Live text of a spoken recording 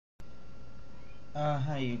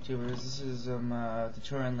Hi YouTubers, this is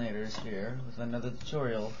TUTORIALINATORS here with another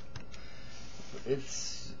tutorial.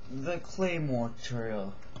 It's the CLAYMORE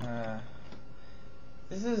tutorial.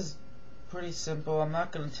 This is pretty simple. I'm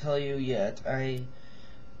not going to tell you yet.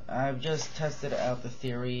 I've just tested out the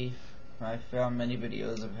theory. I found many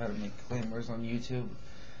videos of how to make claymores on YouTube,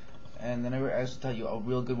 and then I actually tell you a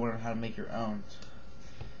real good one on how to make your own.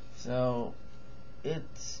 So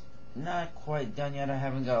it's not quite done yet. I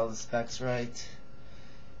haven't got all the specs right.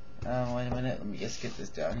 Wait a minute, let me just get this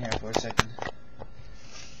down here for a second.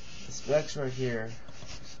 The specs right here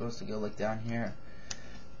are supposed to go like down here.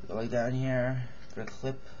 Go like down here, put a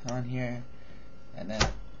clip on here, and then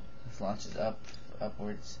this launches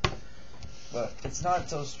upwards. But it's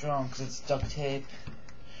not so strong because it's duct tape,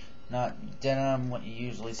 not denim, what you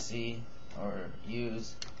usually see or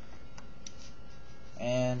use.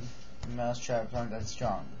 And the mouse traps aren't that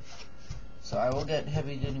strong. So I will get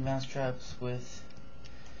heavy duty mouse traps with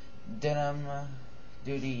denim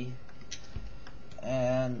duty,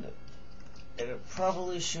 and it'll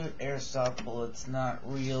probably shoot airsoft bullets, not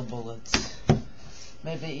real bullets.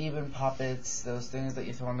 Maybe even poppets, those things that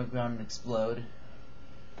you throw on the ground and explode.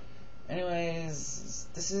 Anyways,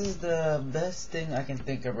 this is the best thing I can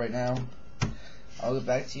think of right now. I'll get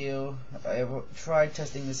back to you. I have tried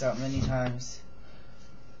testing this out many times.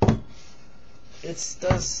 It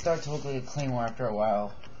does start to look like a claymore after a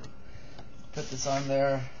while. Put this on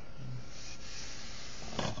there.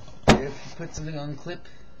 If you put something on the clip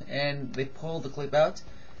and they pull the clip out,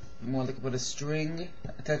 more like put a string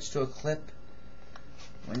attached to a clip.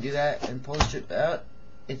 When you do that and pull the strip out,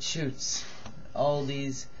 it shoots all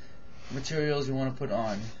these materials you want to put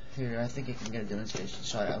on. Here, I think I can get a demonstration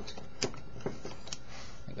shot out.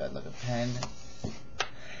 I got like a pen.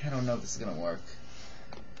 I don't know if this is gonna work.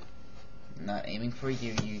 I'm not aiming for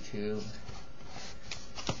you, YouTube.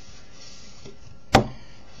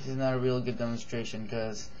 This is not a real good demonstration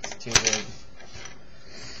because it's too big.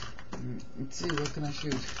 Let's see, what can I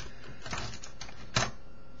shoot?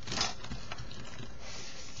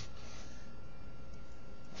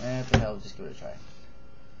 What the hell, just give it a try.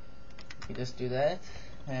 You just do that,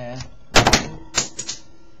 and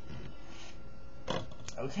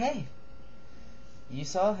okay. You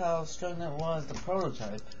saw how strong that was, the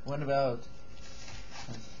prototype. What about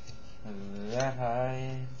that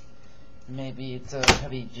high? Maybe it's a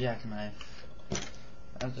heavy jackknife.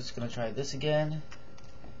 I'm just gonna try this again.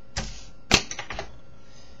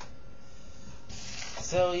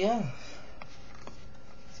 So yeah.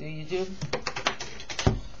 See YouTube?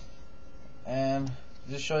 And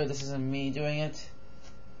just show you this isn't me doing it.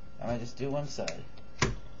 I might just do one side.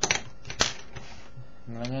 And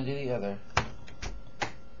then I'm gonna do the other.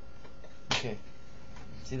 Okay.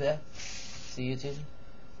 See that? See YouTube?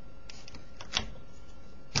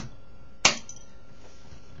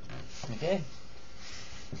 Okay.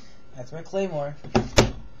 That's my claymore.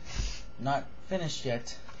 Not finished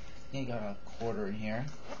yet. I think I got a quarter in here.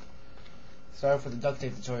 Sorry for the duct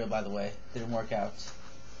tape tutorial, by the way. Didn't work out.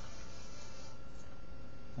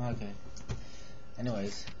 Okay.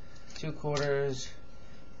 Anyways, 2 quarters.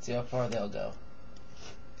 See how far they'll go.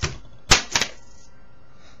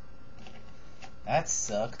 That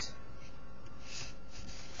sucked.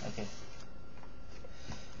 Okay.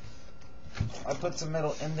 I put some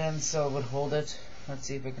metal indents so it would hold it. Let's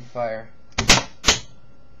see if I can fire.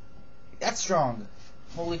 That's strong.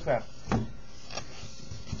 Holy crap.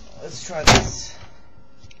 Let's try this.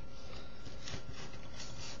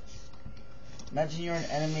 Imagine you're an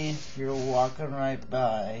enemy, you're walking right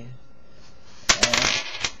by, and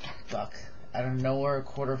fuck, out of nowhere a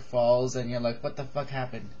quarter falls and you're like, what the fuck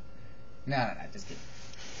happened? Nah, just kidding.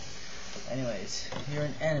 Anyways, you're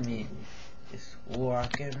an enemy, just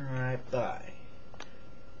walking right by,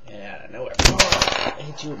 and out of nowhere, I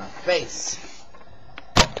hit you in the face.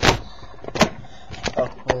 Oh,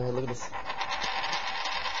 look at this.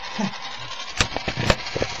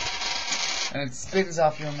 And it spins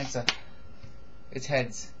off you and makes its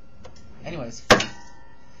heads. Anyways,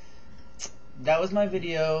 that was my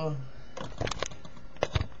video.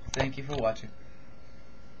 Thank you for watching.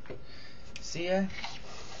 See ya,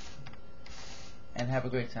 and have a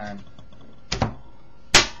great time.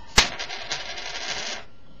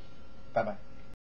 Bye bye.